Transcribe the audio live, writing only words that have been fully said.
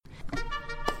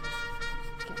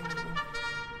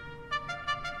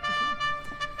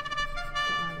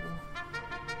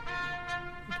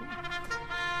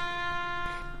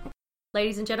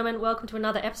Ladies and gentlemen, welcome to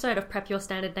another episode of Prep Your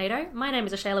Standard NATO. My name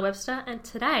is Ashayla Webster, and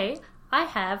today I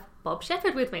have Bob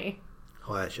Sheppard with me.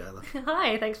 Hi, Ashayla.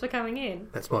 Hi, thanks for coming in.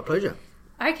 That's my pleasure.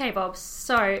 Okay, Bob,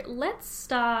 so let's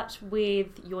start with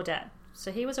your dad.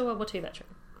 So he was a World War II veteran.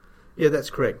 Yeah, that's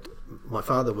correct. My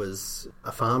father was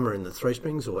a farmer in the Three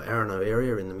Springs or Arano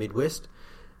area in the Midwest,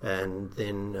 and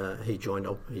then he joined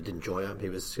up. He didn't join up, he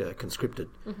was conscripted,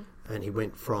 and he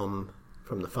went from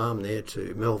the farm there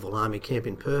to Melville Army Camp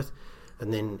in Perth,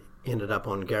 and then ended up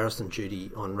on garrison duty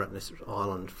on Rottnest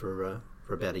Island for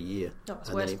about a year. Oh,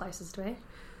 it's worse places to be.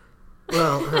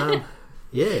 Well,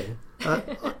 yeah.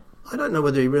 I don't know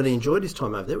whether he really enjoyed his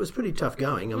time over there. It was pretty tough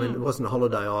going. I mean, it wasn't a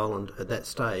holiday island at that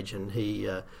stage, and he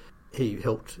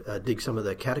helped dig some of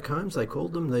the catacombs, they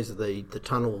called them. These are the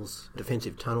tunnels,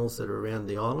 defensive tunnels that are around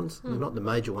the islands. Not the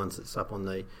major ones that's up on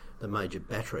the major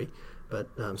battery, but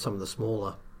some of the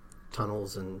smaller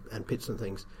tunnels and pits and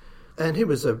things. And he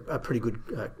was a pretty good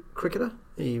cricketer.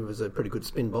 He was a pretty good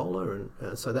spin bowler, and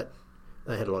so that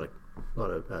they had a lot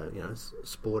of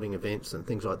sporting events and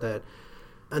things like that.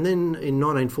 And then in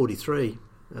 1943,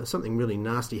 something really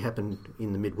nasty happened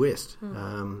in the Midwest,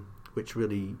 which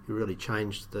really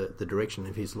changed the direction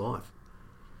of his life.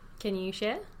 Can you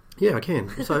share? Yeah, I can.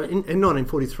 So in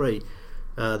 1943,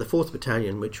 the 4th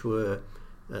Battalion, which were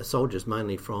soldiers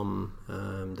mainly from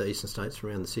the eastern states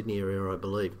around the Sydney area, I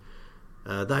believe,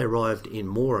 they arrived in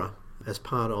Moora as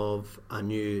part of a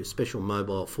new special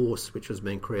mobile force which was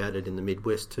being created in the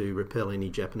Midwest to repel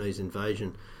any Japanese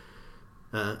invasion.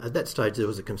 At that stage there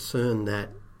was a concern that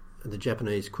the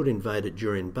Japanese could invade at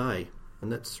Jurien Bay,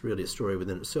 and that's really a story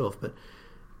within itself.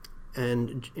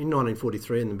 And in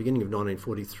 1943, in the beginning of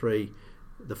 1943,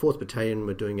 the 4th Battalion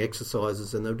were doing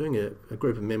exercises, and they were doing a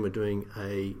group of men were doing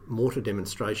a mortar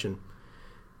demonstration,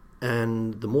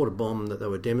 and the mortar bomb that they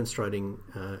were demonstrating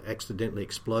accidentally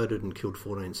exploded and killed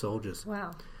 14 soldiers.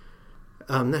 Wow.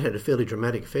 That had a fairly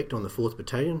dramatic effect on the 4th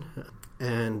Battalion,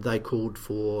 and they called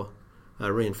for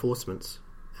reinforcements.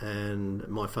 And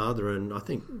my father and I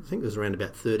think there was around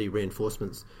about 30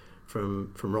 reinforcements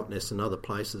from Rottnest and other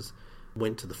places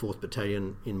went to the 4th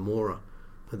Battalion in Moora.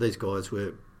 These guys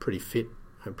were pretty fit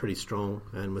and pretty strong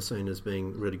and were seen as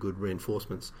being really good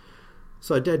reinforcements.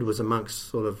 So Dad was amongst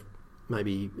sort of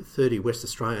maybe 30 West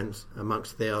Australians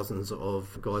amongst thousands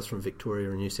of guys from Victoria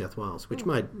and New South Wales, which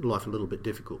made life a little bit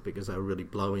difficult because they were really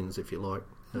blow-ins, if you like,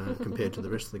 compared to the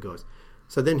rest of the guys.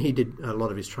 So then he did a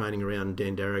lot of his training around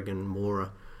Dandaragan,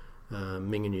 Moora,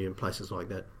 Minganyu and places like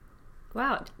that.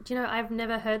 Wow. Do you know, I've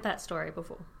never heard that story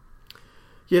before.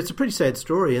 Yeah, it's a pretty sad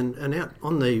story, and out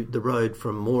on the road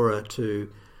from Moora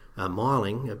to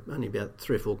Myling, only about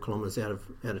 3 or 4 kilometres out of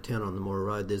town on the Moora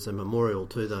Road, there's a memorial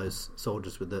to those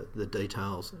soldiers with the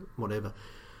details, whatever.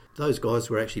 Those guys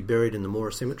were actually buried in the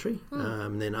Moora Cemetery,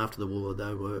 and then after the war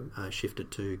they were shifted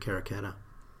to Karrakatta.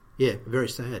 Yeah, very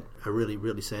sad, a really,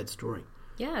 really sad story.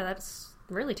 Yeah, that's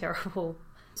really terrible.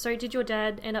 So did your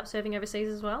dad end up serving overseas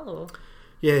as well, or...?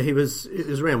 Yeah, it was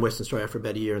around Western Australia for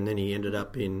about a year, and then he ended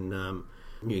up in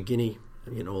New Guinea.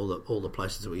 You know, all the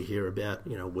places that we hear about,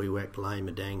 you know, Wewak, Lae,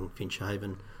 Madang,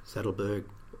 Finchhaven, Saddleburg,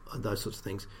 those sorts of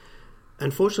things.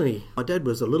 Unfortunately, my dad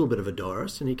was a little bit of a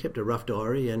diarist, and he kept a rough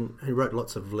diary, and he wrote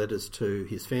lots of letters to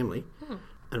his family.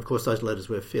 And of course those letters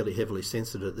were fairly heavily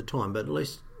censored at the time, but at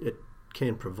least it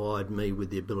can provide me with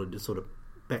the ability to sort of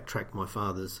backtrack my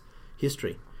father's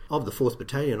history. Of the 4th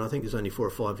Battalion, I think there's only 4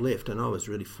 or 5 left, and I was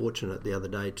really fortunate the other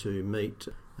day to meet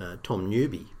Tom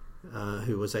Newby,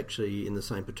 who was actually in the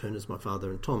same platoon as my father,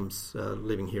 and Tom's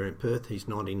living here in Perth. He's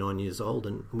 99 years old,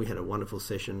 and we had a wonderful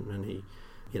session, and he,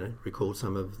 recalled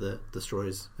some of the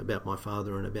stories about my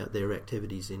father and about their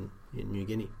activities in New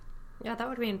Guinea. Yeah, that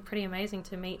would have been pretty amazing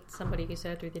to meet somebody who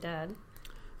served with your dad.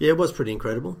 Yeah, it was pretty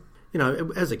incredible. You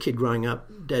know, as a kid growing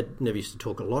up, Dad never used to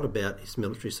talk a lot about his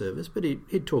military service, but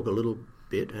he'd talk a little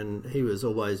bit, and he was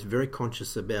always very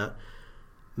conscious about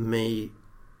me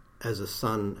as a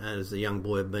son, as a young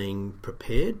boy, being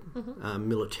prepared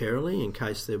militarily in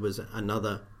case there was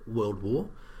another world war.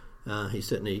 He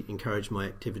certainly encouraged my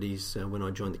activities when I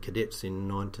joined the cadets in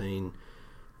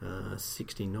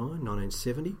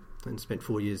 1970, and spent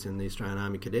 4 years in the Australian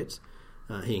Army Cadets.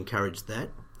 He encouraged that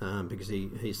because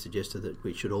he suggested that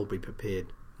we should all be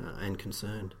prepared and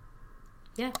concerned.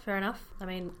 Yeah, fair enough. I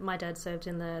mean, my dad served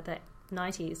in the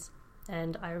 90s,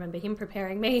 and I remember him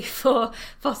preparing me for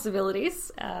possibilities.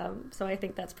 So I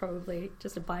think that's probably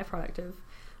just a byproduct of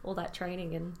all that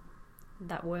training in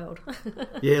that world.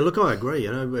 Yeah, look, I agree.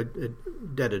 You know,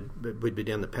 we'd be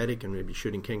down the paddock and we'd be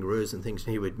shooting kangaroos and things,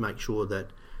 and he would make sure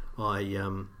that I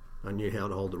knew how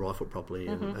to hold the rifle properly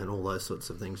and all those sorts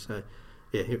of things. So,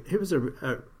 yeah, he was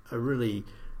a really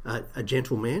a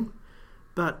gentle man.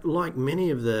 But like many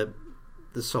of the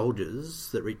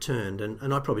soldiers that returned,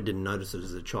 and I probably didn't notice it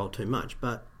as a child too much,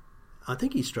 but I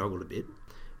think he struggled a bit.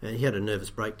 He had a nervous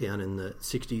breakdown in the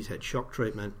 60s, had shock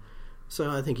treatment. So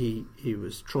I think he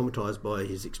was traumatised by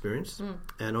his experience.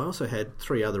 And I also had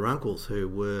 3 other uncles who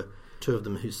were, 2 of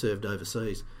them who served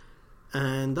overseas.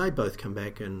 And they both come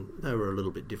back and they were a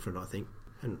little bit different, I think.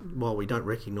 And while we don't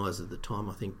recognise it at the time,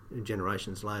 I think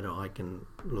generations later I can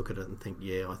look at it and think,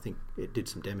 yeah, I think it did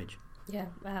some damage. Yeah,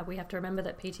 we have to remember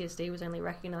that PTSD was only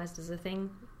recognised as a thing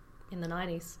in the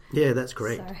 90s. Yeah, that's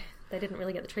correct. So they didn't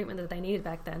really get the treatment that they needed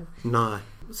back then. No.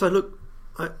 So look,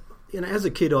 as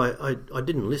a kid I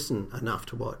didn't listen enough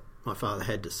to what my father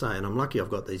had to say, and I'm lucky I've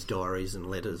got these diaries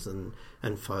and letters and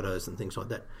photos and things like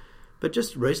that. But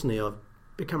just recently I've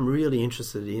become really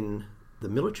interested in the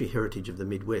military heritage of the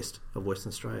Midwest of Western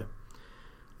Australia.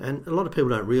 And a lot of people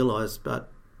don't realise,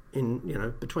 but in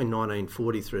between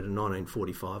 1940 through to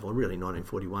 1945, or really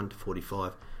 1941 to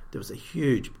 45, there was a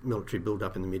huge military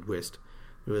build-up in the Midwest.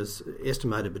 It was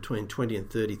estimated between 20 and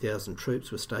 30,000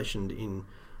 troops were stationed in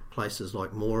places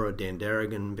like Moora,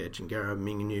 Dandaragan, Badgingarra,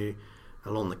 Minginoo,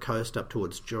 along the coast up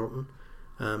towards Geraldton.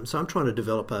 So I'm trying to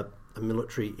develop a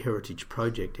military heritage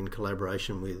project in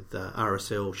collaboration with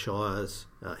RSL, Shires,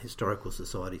 historical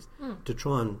societies, to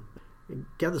try and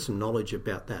gather some knowledge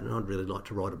about that, and I'd really like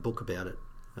to write a book about it,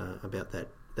 about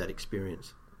that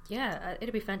experience. Yeah,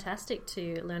 it'd be fantastic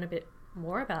to learn a bit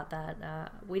more about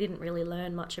that. We didn't really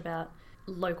learn much about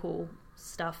local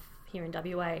stuff here in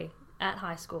WA at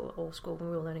high school or school when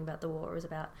we were learning about the war. It was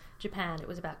about Japan, it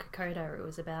was about Kokoda, it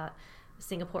was about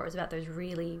Singapore, it was about those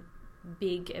really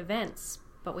big events,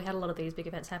 but we had a lot of these big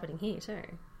events happening here too.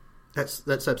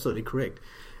 That's absolutely correct.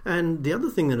 And the other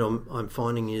thing that I'm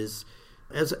finding is,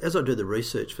 as I do the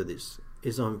research for this,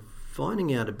 is I'm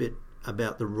finding out a bit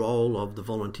about the role of the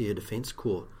Volunteer Defence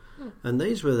Corps. And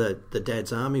these were the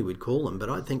Dad's Army, we'd call them, but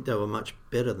I think they were much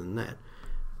better than that.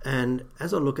 And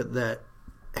as I look at that,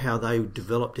 how they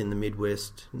developed in the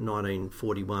Midwest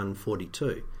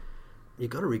 1941-42,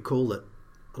 you've got to recall that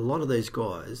a lot of these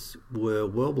guys were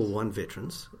World War I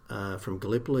veterans from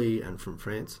Gallipoli and from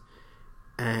France,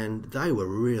 and they were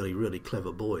really, really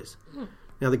clever boys.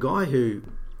 Now, the guy who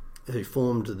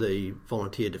formed the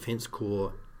Volunteer Defence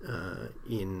Corps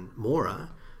in Moora,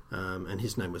 and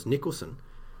his name was Nicholson,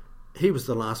 he was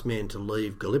the last man to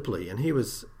leave Gallipoli, and he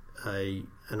was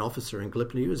an officer in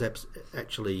Gallipoli. He was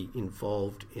actually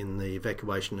involved in the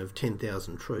evacuation of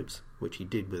 10,000 troops, which he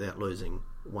did without losing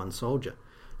one soldier.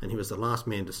 And he was the last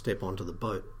man to step onto the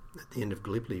boat at the end of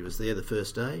Gallipoli. He was there the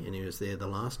first day and he was there the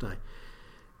last day.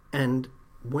 And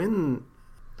when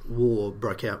war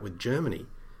broke out with Germany,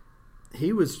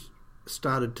 he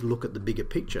started to look at the bigger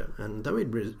picture. And though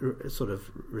he'd sort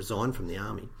of resigned from the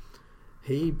army,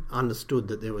 he understood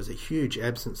that there was a huge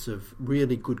absence of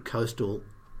really good coastal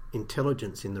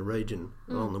intelligence in the region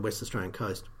along the West Australian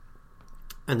coast.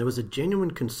 And there was a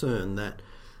genuine concern that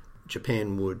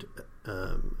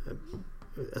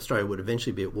Australia would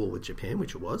eventually be at war with Japan,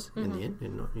 which it was in the end,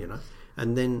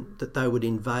 and then that they would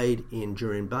invade in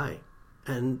Jurien Bay.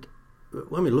 And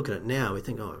when we look at it now, we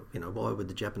think, why would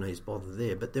the Japanese bother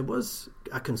there? But there was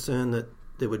a concern that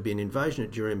there would be an invasion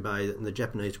at Jurien Bay and the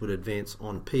Japanese would advance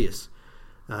on Pierce,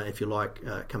 if you like,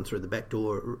 come through the back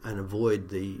door and avoid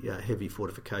the heavy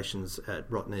fortifications at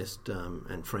Rottnest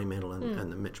and Fremantle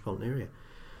and the metropolitan area.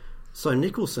 So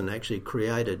Nicholson actually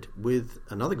created, with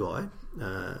another guy,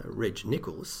 Reg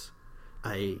Nichols,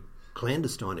 a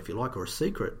clandestine, if you like, or a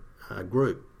secret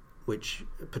group which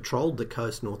patrolled the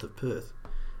coast north of Perth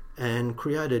and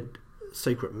created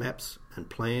secret maps and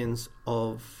plans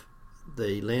of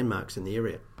the landmarks in the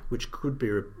area, which could be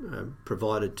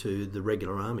provided to the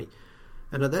regular army.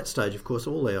 And at that stage, of course,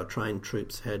 all our trained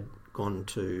troops had gone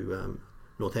to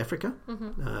North Africa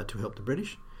to help the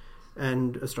British,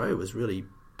 and Australia was really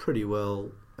pretty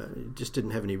well, just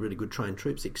didn't have any really good trained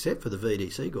troops except for the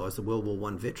VDC guys, the World War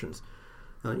I veterans.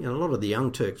 A lot of the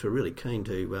young Turks were really keen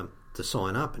to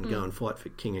sign up and go and fight for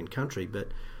king and country, but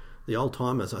the old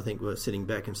timers, I think, were sitting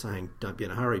back and saying, "Don't be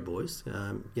in a hurry, boys.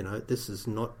 This is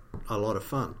not a lot of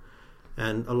fun."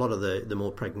 And a lot of the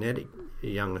more pragmatic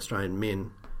young Australian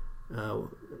men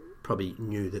probably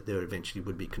knew that there eventually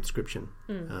would be conscription,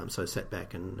 so sat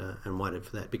back and waited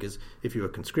for that, because if you were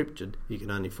conscripted, you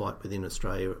could only fight within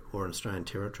Australia or in Australian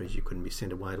territories. You couldn't be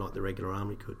sent away like the regular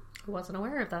army could. I wasn't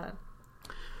aware of that.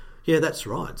 Yeah, that's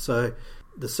right. So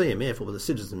the CMF, or the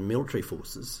Citizen Military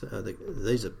Forces,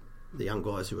 these are the young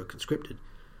guys who were conscripted.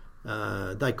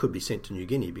 They could be sent to New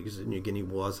Guinea because New Guinea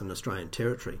was an Australian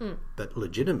territory, but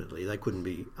legitimately they couldn't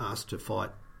be asked to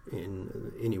fight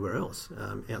in anywhere else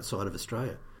outside of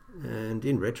Australia. And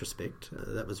in retrospect,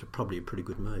 that was probably a pretty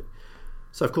good move.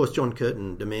 So, of course, John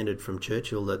Curtin demanded from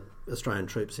Churchill that Australian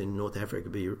troops in North Africa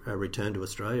be returned to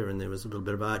Australia, and there was a little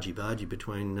bit of argy-bargy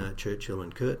between Churchill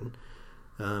and Curtin.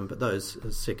 But those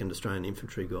second Australian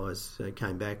infantry guys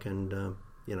came back, and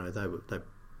they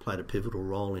played a pivotal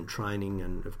role in training,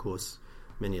 and of course,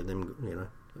 many of them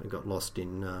got lost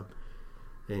in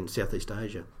Southeast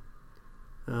Asia.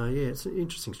 It's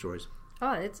interesting stories.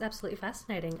 Oh, it's absolutely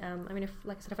fascinating.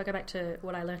 If I go back to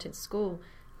what I learnt in school,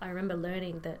 I remember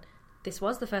learning that this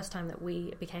was the first time that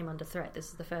we became under threat. This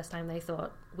is the first time they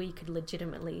thought we could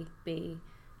legitimately be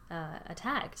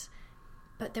attacked.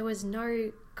 But there was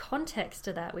no context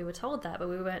to that. We were told that, but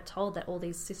we weren't told that all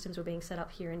these systems were being set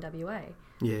up here in WA.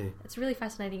 Yeah. It's really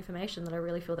fascinating information that I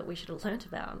really feel that we should have learnt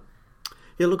about.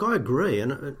 Yeah, look, I agree.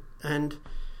 And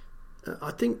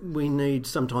I think we need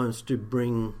sometimes to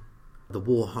bring the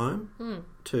war home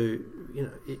to,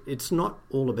 it's not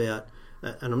all about,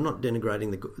 and I'm not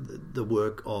denigrating the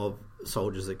work of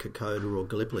soldiers at Kokoda or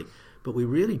Gallipoli, but we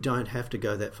really don't have to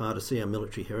go that far to see our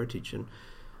military heritage. And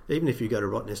even if you go to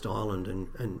Rottnest Island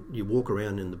and you walk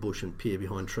around in the bush and peer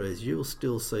behind trees, you'll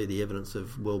still see the evidence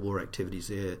of World War activities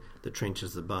there, the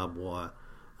trenches, the barbed wire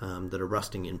that are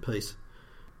rusting in peace.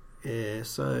 Yeah,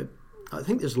 so I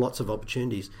think there's lots of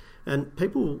opportunities. And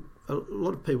a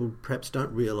lot of people perhaps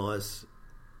don't realise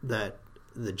that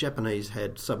the Japanese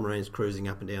had submarines cruising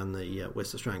up and down the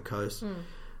West Australian coast,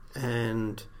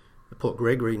 and Port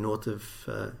Gregory north of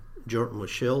Geraldton was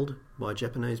shelled by a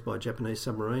Japanese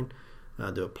submarine.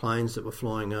 There were planes that were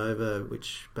flying over,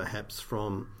 which perhaps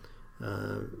from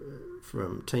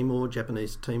Timor,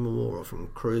 Japanese Timor, or from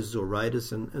cruisers or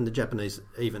raiders, and the Japanese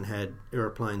even had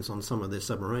aeroplanes on some of their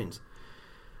submarines.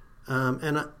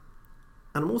 And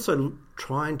I'm also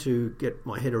trying to get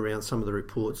my head around some of the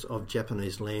reports of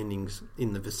Japanese landings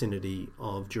in the vicinity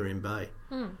of Jurien Bay.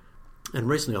 And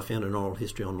recently I found an oral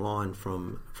history online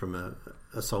from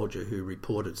a soldier who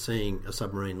reported seeing a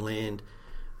submarine land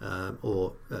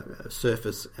or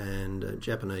surface, and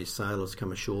Japanese sailors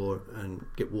come ashore and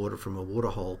get water from a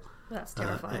waterhole. That's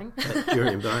terrifying. At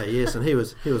Jurien Bay, yes. And he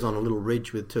was on a little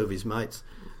ridge with two of his mates,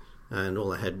 and all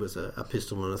they had was a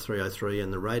pistol and a 303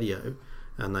 and the radio.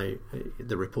 And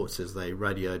the report says they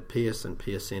radioed Pearce, and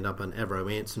Pearce sent up an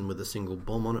Avro Anson with a single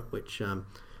bomb on it, which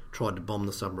tried to bomb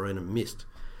the submarine and missed.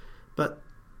 But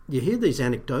you hear these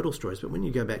anecdotal stories, but when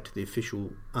you go back to the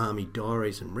official army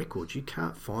diaries and records, you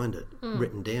can't find it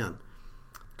written down.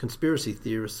 Conspiracy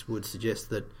theorists would suggest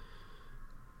that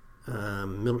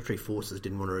military forces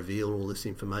didn't want to reveal all this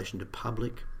information to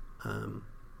public. I'm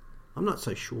not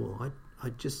so sure.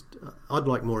 I'd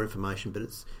like more information, but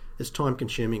it's time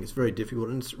consuming, it's very difficult,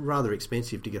 and it's rather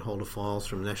expensive to get hold of files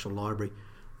from the National Library.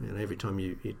 Every time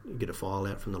you get a file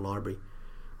out from the library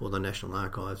or the National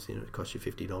Archives, it costs you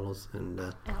 $50, and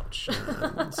ouch.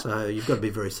 So you've got to be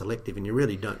very selective, and you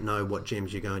really don't know what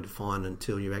gems you're going to find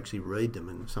until you actually read them.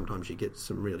 And sometimes you get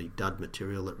some really dud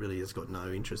material that really has got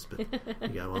no interest, but you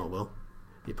go, oh well,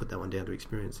 you put that one down to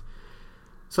experience.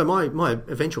 So my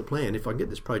eventual plan, if I get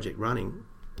this project running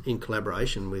in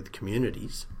collaboration with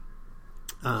communities,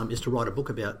 is to write a book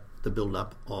about the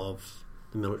build-up of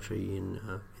the military in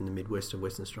the Midwest of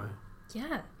Western Australia.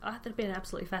 Yeah, that'd be an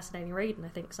absolutely fascinating read, and I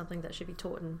think something that should be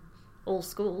taught in all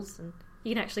schools, and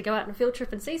you can actually go out on a field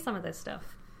trip and see some of this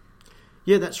stuff.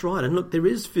 Yeah, that's right. And look, there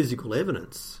is physical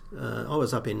evidence. I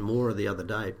was up in Moora the other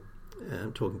day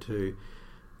talking to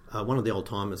one of the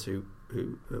old-timers who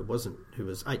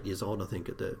was 8 years old, I think,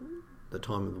 at the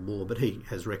time of the war, but he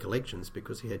has recollections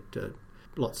because he had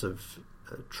lots of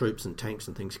troops and tanks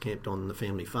and things camped on the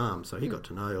family farm, so he got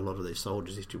to know a lot of their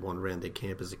soldiers. He used to wander around their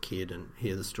camp as a kid and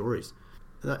hear the stories.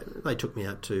 They took me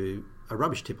out to a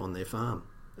rubbish tip on their farm,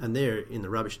 and there in the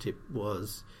rubbish tip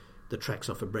was the tracks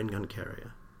off a Bren gun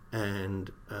carrier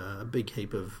and a big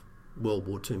heap of World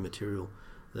War II material.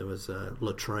 There was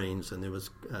latrines, and there was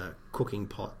cooking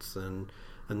pots, and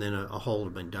then a hole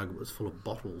had been dug that was full of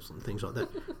bottles and things like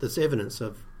that. There's evidence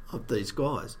of these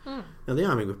guys. Now, the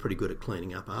army were pretty good at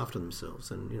cleaning up after themselves,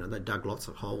 and they dug lots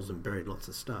of holes and buried lots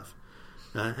of stuff.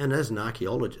 And as an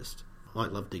archaeologist, I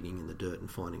love digging in the dirt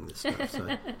and finding this stuff. So,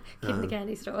 in the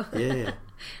candy store. Yeah.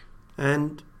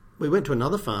 And we went to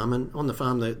another farm, and on the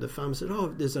farm, the farmer said, "Oh,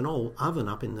 there's an old oven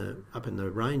up in the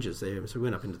ranges there." So we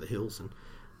went up into the hills, and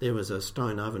there was a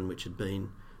stone oven which had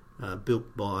been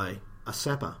built by a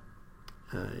sapper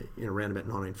in around about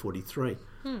 1943.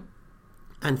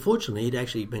 And fortunately, he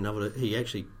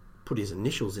actually put his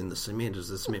initials in the cement as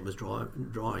the cement was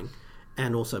drying,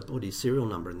 and also put his serial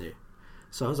number in there.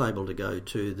 So I was able to go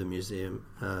to the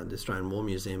Australian War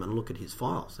Museum, and look at his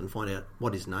files and find out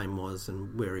what his name was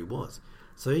and where he was.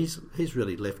 So he's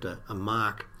really left a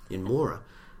mark in Moora,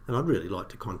 and I'd really like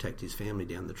to contact his family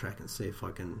down the track and see if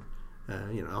I can,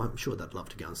 I'm sure they'd love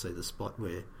to go and see the spot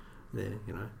where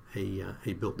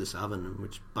he built this oven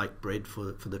which baked bread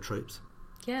for the troops.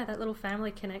 Yeah, that little family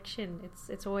connection.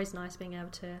 It's always nice being able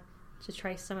to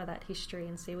trace some of that history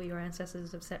and see where your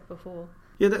ancestors have set before.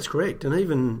 Yeah, that's correct. And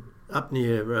even up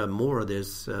near Moora,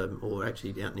 there's, or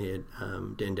actually out near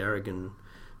Dandarrig and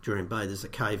Jurien Bay, there's a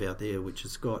cave out there which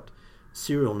has got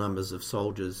serial numbers of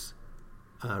soldiers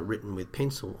written with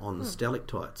pencil on the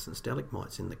stalactites and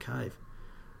stalagmites in the cave.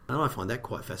 And I find that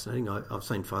quite fascinating. I've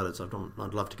seen photos.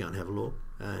 I'd love to go and have a look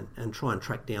and try and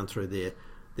track down through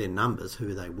their numbers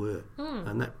who they were.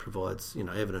 And that provides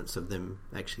evidence of them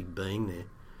actually being there.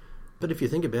 But if you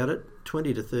think about it,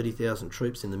 20 to 30,000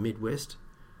 troops in the Midwest,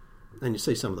 and you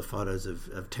see some of the photos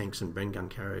of tanks and Bren gun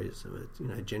carriers,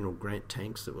 General Grant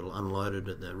tanks that were unloaded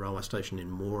at the railway station in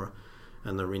Moora,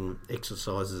 and they're in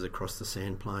exercises across the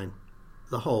sandplain.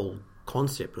 The whole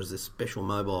concept was this special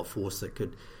mobile force that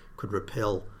could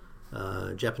repel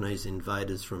Japanese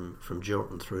invaders from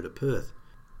Geraldton through to Perth.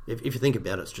 If you think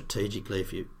about it strategically,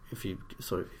 if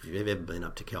you've ever been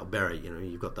up to Kalbarri,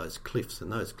 you've got those cliffs,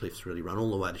 and those cliffs really run all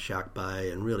the way to Shark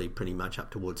Bay and really pretty much up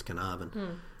towards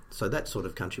Carnarvon. So that sort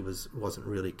of country wasn't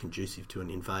really conducive to an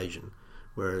invasion,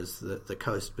 whereas the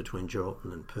coast between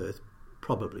Geraldton and Perth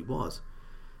probably was.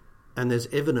 And there's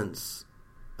evidence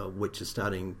which is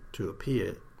starting to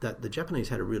appear that the Japanese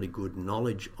had a really good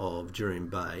knowledge of Jurien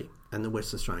Bay and the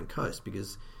West Australian coast,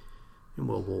 because in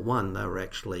World War One they were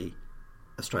actually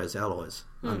Australia's allies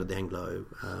under the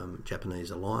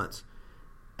Anglo-Japanese alliance.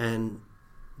 And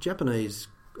Japanese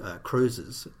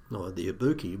cruisers, or the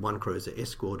Ibuki, one cruiser,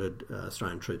 escorted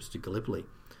Australian troops to Gallipoli.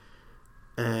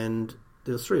 And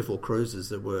there was 3 or 4 cruisers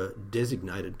that were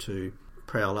designated to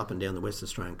prowl up and down the West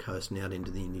Australian coast and out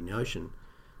into the Indian Ocean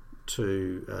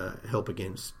to help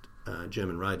against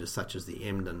German raiders such as the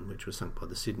Emden, which was sunk by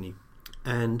the Sydney.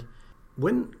 And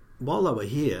while they were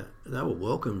here, they were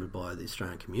welcomed by the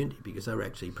Australian community because they were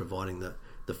actually providing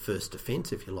the first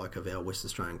defence, if you like, of our West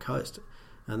Australian coast.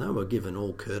 And they were given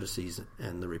all courtesies,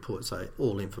 and the reports say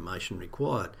all information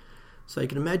required. So you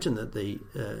can imagine that the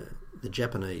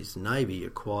Japanese Navy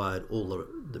acquired all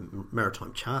the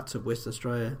maritime charts of Western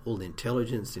Australia, all the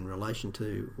intelligence in relation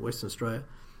to Western Australia,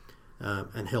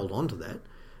 and held on to that.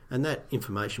 And that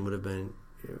information would have been,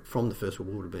 from the First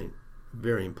World War, would have been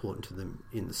very important to them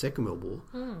in the Second World War.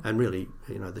 And really,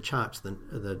 the charts, the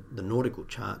nautical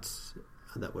charts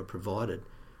that were provided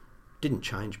didn't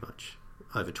change much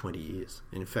over 20 years.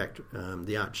 In fact,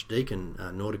 the Archdeacon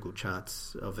nautical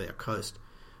charts of our coast,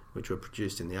 which were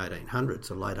produced in the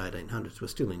 1800s or late 1800s, were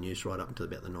still in use right up until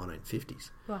about the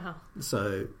 1950s. Wow.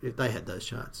 So they had those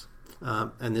charts.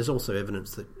 And there's also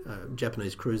evidence that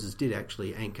Japanese cruisers did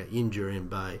actually anchor in Jurien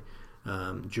Bay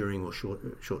during or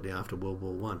shortly after World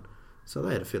War One. So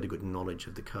they had a fairly good knowledge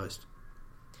of the coast.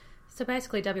 So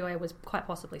basically WA was quite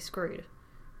possibly screwed.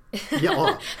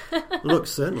 Look,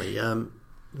 certainly.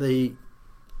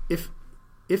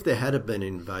 If there had been an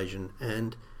invasion,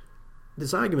 and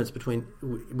there's arguments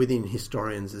within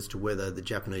historians as to whether the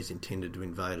Japanese intended to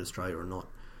invade Australia or not.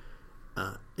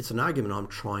 It's an argument I'm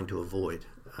trying to avoid.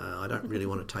 I don't really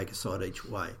want to take a side each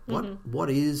way. What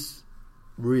is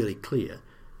really clear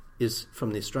is,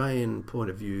 from the Australian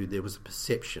point of view, there was a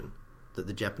perception that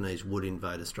the Japanese would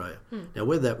invade Australia. Now,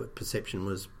 whether that perception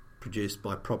was produced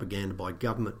by propaganda by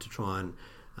government to try and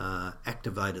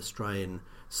activate Australian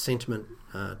sentiment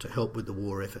to help with the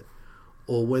war effort,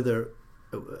 or whether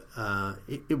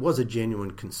it was a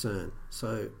genuine concern.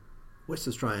 So West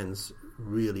Australians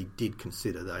really did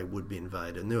consider they would be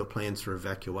invaded, and there were plans for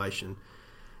evacuation.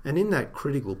 And in that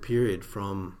critical period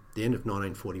from the end of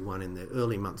 1941 and the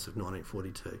early months of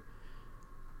 1942,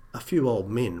 a few old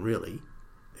men really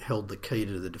held the key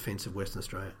to the defence of Western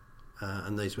Australia,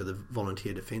 and these were the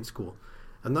Volunteer Defence Corps.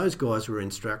 And those guys were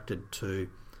instructed to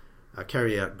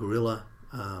carry out guerrilla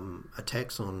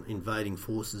attacks on invading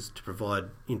forces, to provide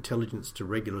intelligence to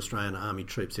regular Australian Army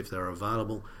troops if they were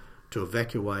available, to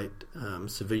evacuate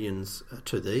civilians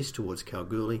to the east towards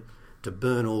Kalgoorlie, to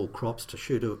burn all crops, to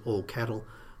shoot all cattle,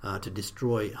 to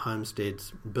destroy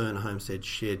homesteads, burn homestead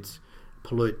sheds,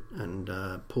 pollute and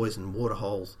poison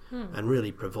waterholes, and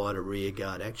really provide a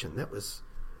rearguard action. That was,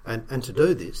 and to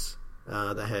do this,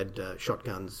 they had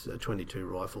shotguns, 22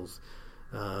 rifles,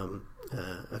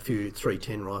 a few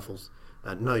 310 rifles,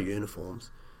 no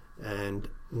uniforms, and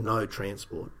no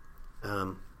transport.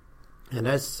 And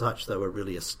as such, they were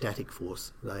really a static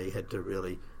force. They had to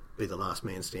really be the last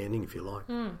man standing, if you like.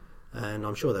 And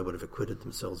I'm sure they would have acquitted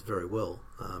themselves very well,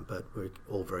 but we're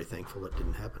all very thankful it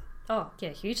didn't happen. Oh, yeah,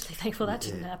 hugely thankful that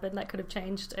didn't happen. That could have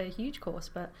changed a huge course.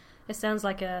 But it sounds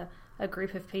like a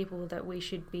group of people that we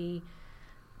should be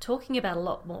talking about a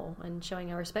lot more and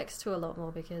showing our respects to a lot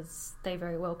more, because they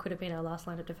very well could have been our last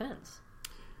line of defence.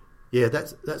 Yeah,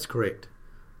 that's correct.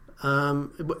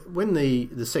 When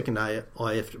the second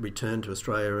AIF returned to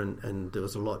Australia and there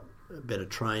was a lot better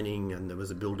training and there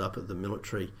was a build-up of the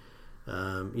military,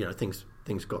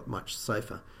 things got much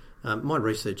safer. My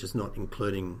research is not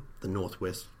including the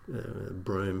northwest,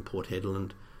 Broome, Port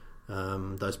Hedland,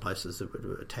 those places that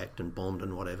were attacked and bombed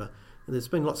and whatever. And there's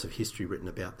been lots of history written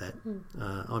about that.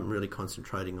 I'm really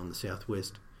concentrating on the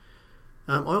southwest.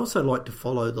 I also like to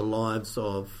follow the lives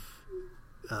of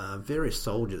various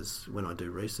soldiers when I do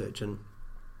research, and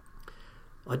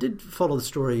I did follow the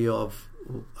story of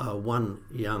one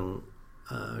young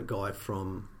guy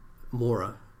from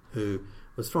Moora who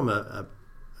was from a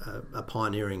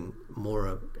pioneering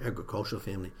Moora agricultural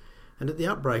family, and at the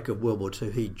outbreak of World War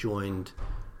II he joined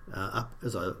up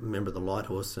as a member of the Light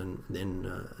Horse and then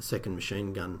a second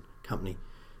machine gun company.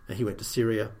 He went to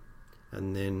Syria,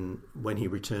 and then when he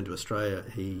returned to Australia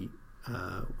he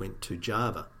went to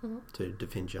Java to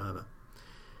defend Java.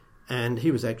 And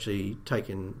he was actually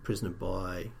taken prisoner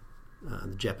by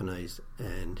the Japanese,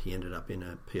 and he ended up in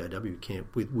a POW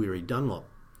camp with Weary Dunlop.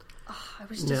 Oh, I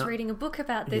was just reading a book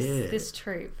about this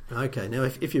troop. Okay, now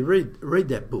if you read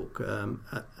that book,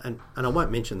 and I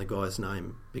won't mention the guy's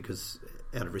name because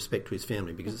out of respect to his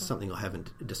family, because it's something I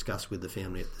haven't discussed with the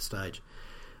family at this stage.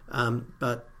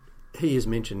 But he is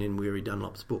mentioned in Weary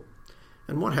Dunlop's book.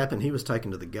 And what happened, he was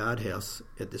taken to the guardhouse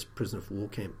at this prisoner of war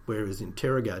camp where he was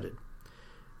interrogated.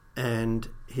 And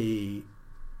he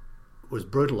was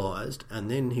brutalised, and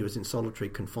then he was in solitary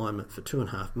confinement for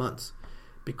 2.5 months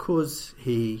because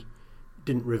he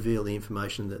didn't reveal the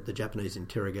information that the Japanese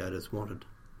interrogators wanted.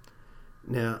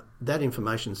 Now, that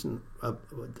information,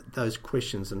 those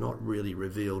questions are not really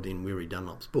revealed in Weary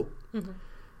Dunlop's book.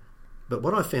 But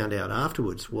what I found out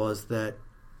afterwards was that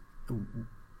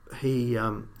he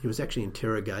was actually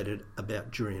interrogated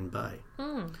about Jurien Bay.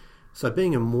 So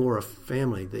being a Moora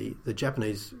family, the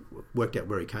Japanese worked out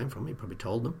where he came from. He probably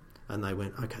told them, and they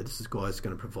went, okay, this guy's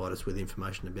going to provide us with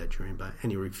information about Jurien Bay,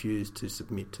 and he refused to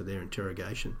submit to their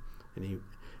interrogation. And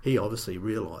he obviously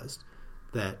realised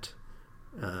that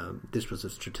this was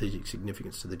of strategic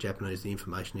significance to the Japanese, the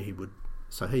information he would...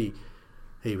 So he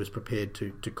was prepared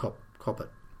to cop it.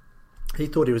 He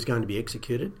thought he was going to be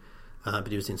executed, but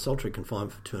he was in solitary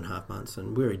confinement for 2.5 months,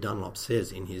 and Weary Dunlop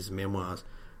says in his memoirs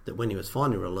that when he was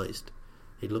finally released,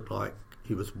 he looked like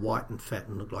he was white and fat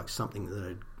and looked like something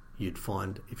that you'd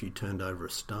find if you turned over a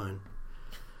stone.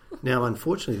 Now,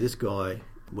 unfortunately, this guy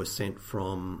was sent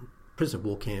from prisoner of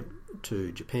war camp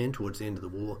to Japan towards the end of the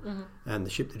war, and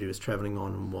the ship that he was travelling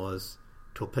on was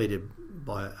torpedoed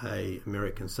by an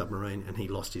American submarine, and he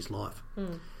lost his life.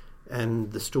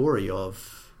 And the story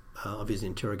of his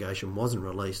interrogation wasn't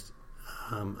released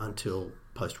until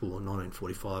post-war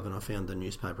 1945, and I found the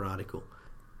newspaper article.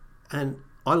 And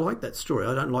I like that story.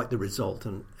 I don't like the result,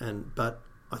 but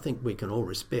I think we can all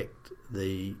respect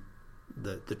the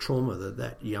trauma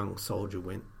that young soldier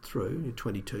went through,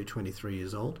 22, 23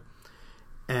 years old,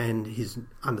 and his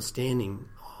understanding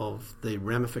of the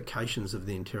ramifications of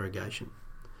the interrogation.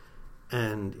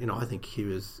 And, I think he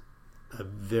was a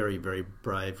very, very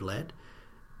brave lad,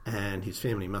 and his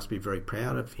family must be very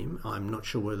proud of him. I'm not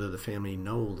sure whether the family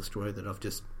know all the story that I've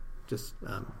just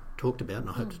talked about, and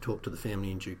I hope to talk to the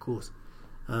family in due course.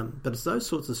 But it's those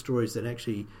sorts of stories that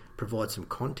actually provide some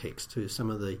context to some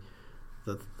of the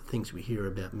things we hear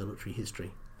about military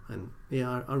history. And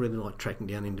I really like tracking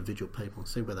down individual people and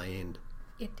see where they end.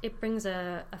 It brings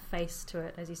a face to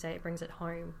it, as you say. It brings it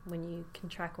home when you can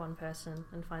track one person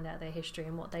and find out their history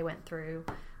and what they went through,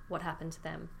 what happened to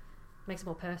them. It makes it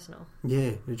more personal.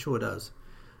 Yeah, it sure does.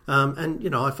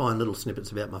 And I find little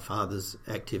snippets about my father's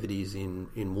activities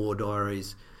in war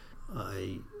diaries.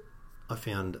 I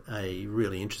found a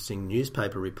really interesting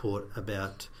newspaper report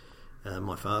about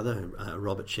my father,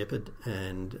 Robert Sheppard,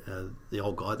 and the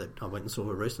old guy that I went and saw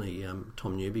recently,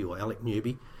 Tom Newby or Alec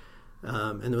Newby.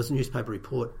 And there was a newspaper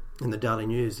report in the Daily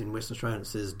News in Western Australia, and it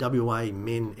says, WA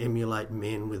men emulate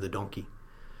men with a donkey.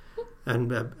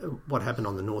 And what happened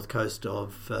on the north coast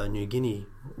of New Guinea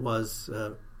was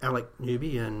Alec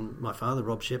Newby and my father,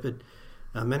 Rob Sheppard,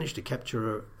 managed to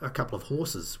capture a couple of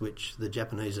horses which the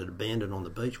Japanese had abandoned on the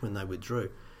beach when they withdrew.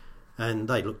 And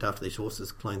they looked after these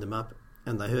horses, cleaned them up,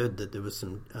 and they heard that there was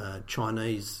some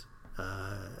Chinese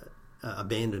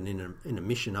abandoned in a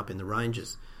mission up in the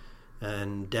ranges.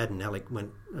 And Dad and Alec went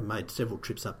and made several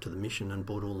trips up to the mission and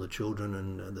brought all the children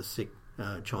and the sick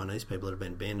Chinese people that have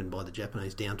been abandoned by the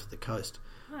Japanese down to the coast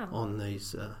Wow. on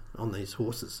these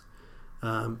horses.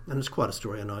 And it's quite a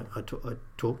story, and I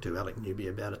talked to Alec Newby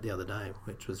about it the other day,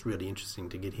 which was really interesting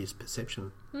to get his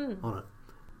perception on it.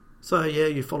 So yeah,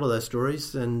 you follow those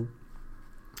stories, and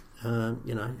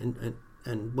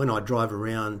and when I drive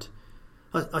around,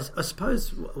 I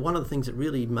suppose one of the things that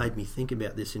really made me think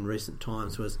about this in recent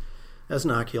times was, as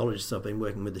an archaeologist, I've been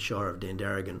working with the Shire of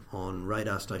Dandaragan on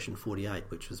Radar Station 48,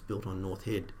 which was built on North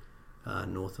Head,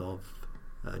 north of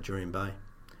Jurien Bay,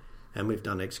 and we've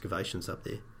done excavations up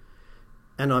there.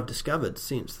 And I've discovered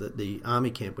since that the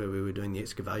army camp where we were doing the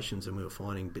excavations and we were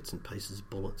finding bits and pieces,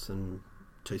 bullets and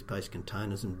toothpaste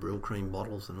containers and Brill cream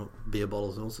bottles and beer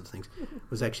bottles and all sorts of things,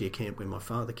 was actually a camp where my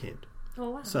father camped.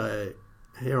 Oh, wow. So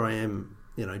here I am,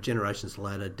 generations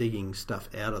later, digging stuff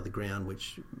out of the ground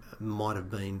which might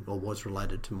have been or was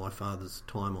related to my father's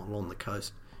time along the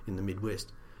coast in the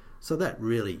Midwest. So that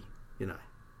really,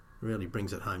 really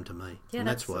brings it home to me. Yeah, and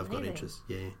that's why amazing. I've got interest.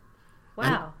 Yeah.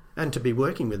 Wow. And to be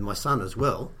working with my son as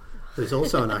well, who's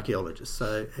also an archaeologist.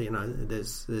 So,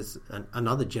 there's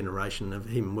another generation of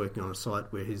him working on a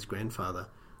site where his grandfather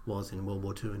was in World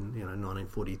War II in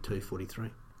 1942, 43.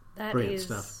 Brilliant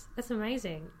stuff. That's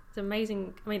amazing. It's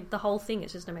amazing. I mean, the whole thing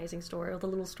is just an amazing story, all the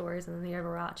little stories and then the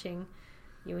overarching,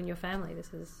 you and your family.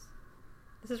 This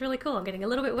is really cool. I'm getting a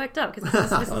little bit worked up because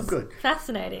this is good.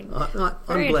 Fascinating. I'm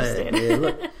glad.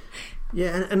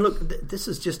 Yeah, look, and look, this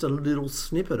is just a little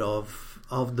snippet of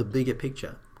the bigger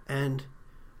picture. And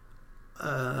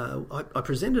I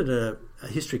presented a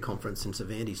history conference in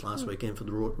Cervantes last weekend for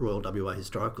the Royal WA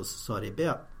Historical Society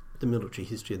about the military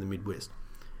history of the Midwest,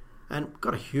 and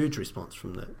got a huge response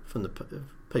from the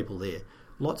people there.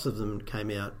 Lots of them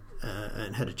came out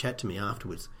and had a chat to me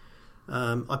afterwards.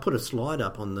 I put a slide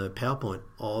up on the PowerPoint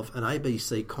of an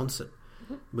ABC concert,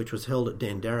 which was held at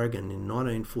Dandaragan in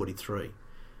 1943.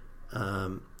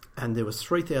 And there was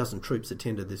 3,000 troops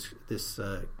attended this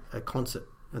concert,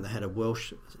 and they had a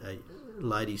Welsh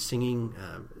lady singing,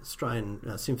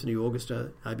 Australian Symphony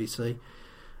Orchestra, ABC.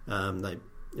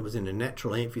 It was in a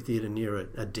natural amphitheatre near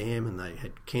a dam, and they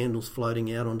had candles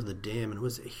floating out onto the dam, and it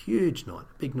was a huge night,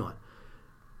 a big night.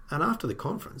 And after the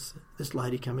conference, this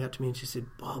lady came out to me and she said,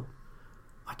 "Bob,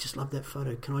 I just love that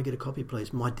photo. Can I get a copy,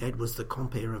 please? My dad was the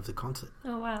compere of the concert."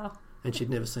 Oh, wow. And she'd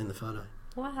never seen the photo.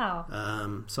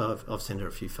 Wow. So I've sent her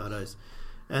a few photos.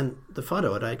 And the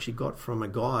photo I'd actually got from a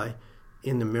guy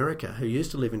in America who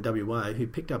used to live in WA, who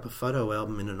picked up a photo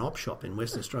album in an op shop in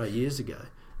Western Australia years ago,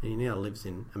 and he now lives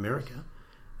in America.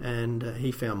 And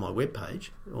he found my webpage,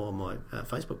 or my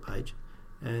Facebook page,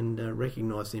 and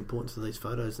recognised the importance of these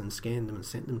photos and scanned them and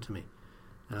sent them to me.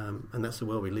 And that's the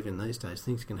world we live in these days.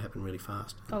 Things can happen really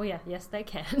fast. Oh, yeah. Yes, they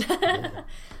can.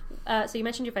 Yeah. So you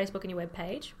mentioned your Facebook and your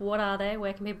webpage. What are they?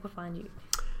 Where can people find you?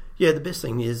 Yeah, the best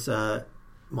thing is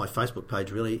my Facebook page,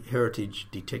 really, Heritage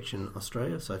Detection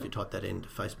Australia. So if you type that into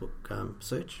Facebook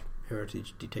search,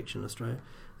 Heritage Detection Australia,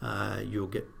 you'll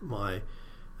get my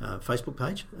Facebook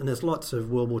page. And there's lots of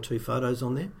World War II photos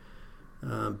on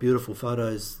there. Beautiful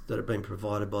photos that have been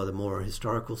provided by the Moira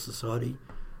Historical Society,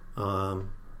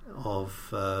 of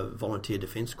Volunteer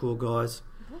Defence Corps guys,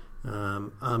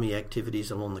 army activities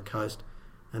along the coast.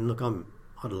 And look,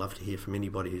 I'd love to hear from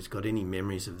anybody who's got any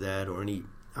memories of that, or any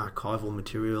archival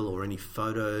material, or any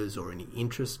photos, or any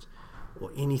interest,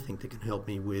 or anything that can help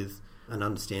me with an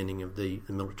understanding of the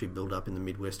military build-up in the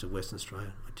Midwest of Western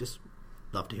Australia. I'd just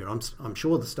love to hear. I'm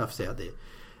sure the stuff's out there.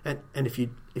 And if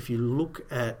you look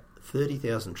at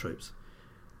 30,000 troops,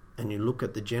 and you look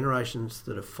at the generations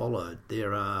that have followed,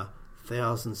 there are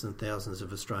thousands and thousands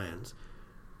of Australians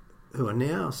who are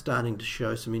now starting to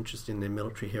show some interest in their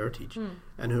military heritage,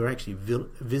 and who are actually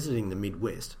visiting the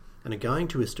Midwest and are going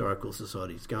to historical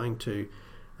societies, going to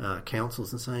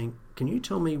councils and saying, "Can you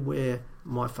tell me where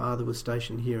my father was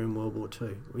stationed here in World War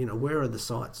II? Where are the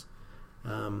sites?"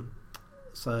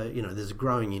 So there's a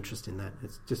growing interest in that.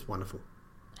 It's just wonderful.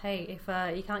 Hey, if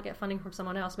you can't get funding from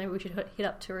someone else, maybe we should hit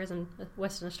up Tourism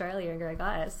Western Australia and go,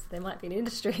 "Guys, there might be an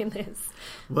industry in this."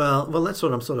 Well, that's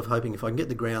what I'm sort of hoping. If I can get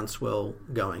the groundswell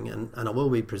going, and I will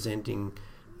be presenting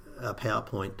a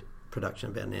PowerPoint production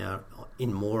about an hour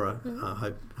in Moira,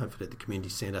 hopefully at the community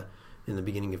centre in the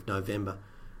beginning of November.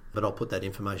 But I'll put that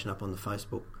information up on the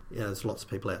Facebook. There's lots of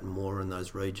people out in Moira in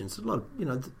those regions. A lot of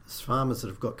there's farmers that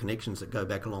have got connections that go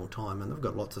back a long time, and they've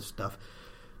got lots of stuff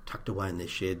tucked away in their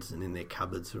sheds and in their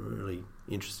cupboards, of really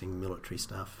interesting military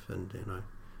stuff. And and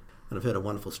I've heard a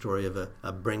wonderful story of a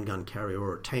Bren gun carrier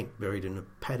or a tank buried in a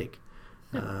paddock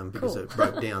because it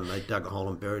broke down. They dug a hole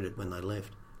and buried it when they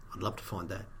left. I'd love to find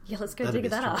that. Yeah, let's go dig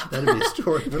that up. That'd be a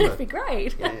story, wouldn't it? That'd be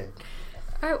great. Yeah.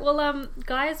 All right, well,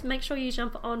 guys, make sure you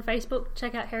jump on Facebook,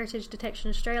 check out Heritage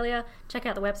Detection Australia, check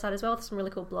out the website as well. There's some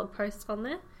really cool blog posts on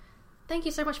there. Thank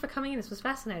you so much for coming in. This was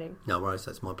fascinating. No worries,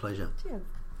 that's my pleasure. Cheers.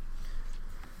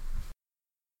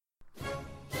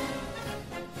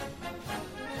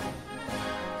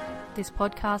 This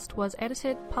podcast was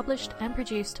edited, published and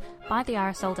produced by the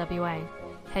RSLWA.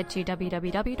 Head to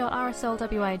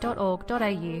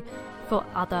www.rslwa.org.au for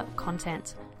other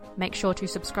content. Make sure to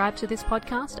subscribe to this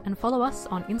podcast and follow us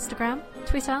on Instagram,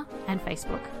 Twitter and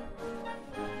Facebook.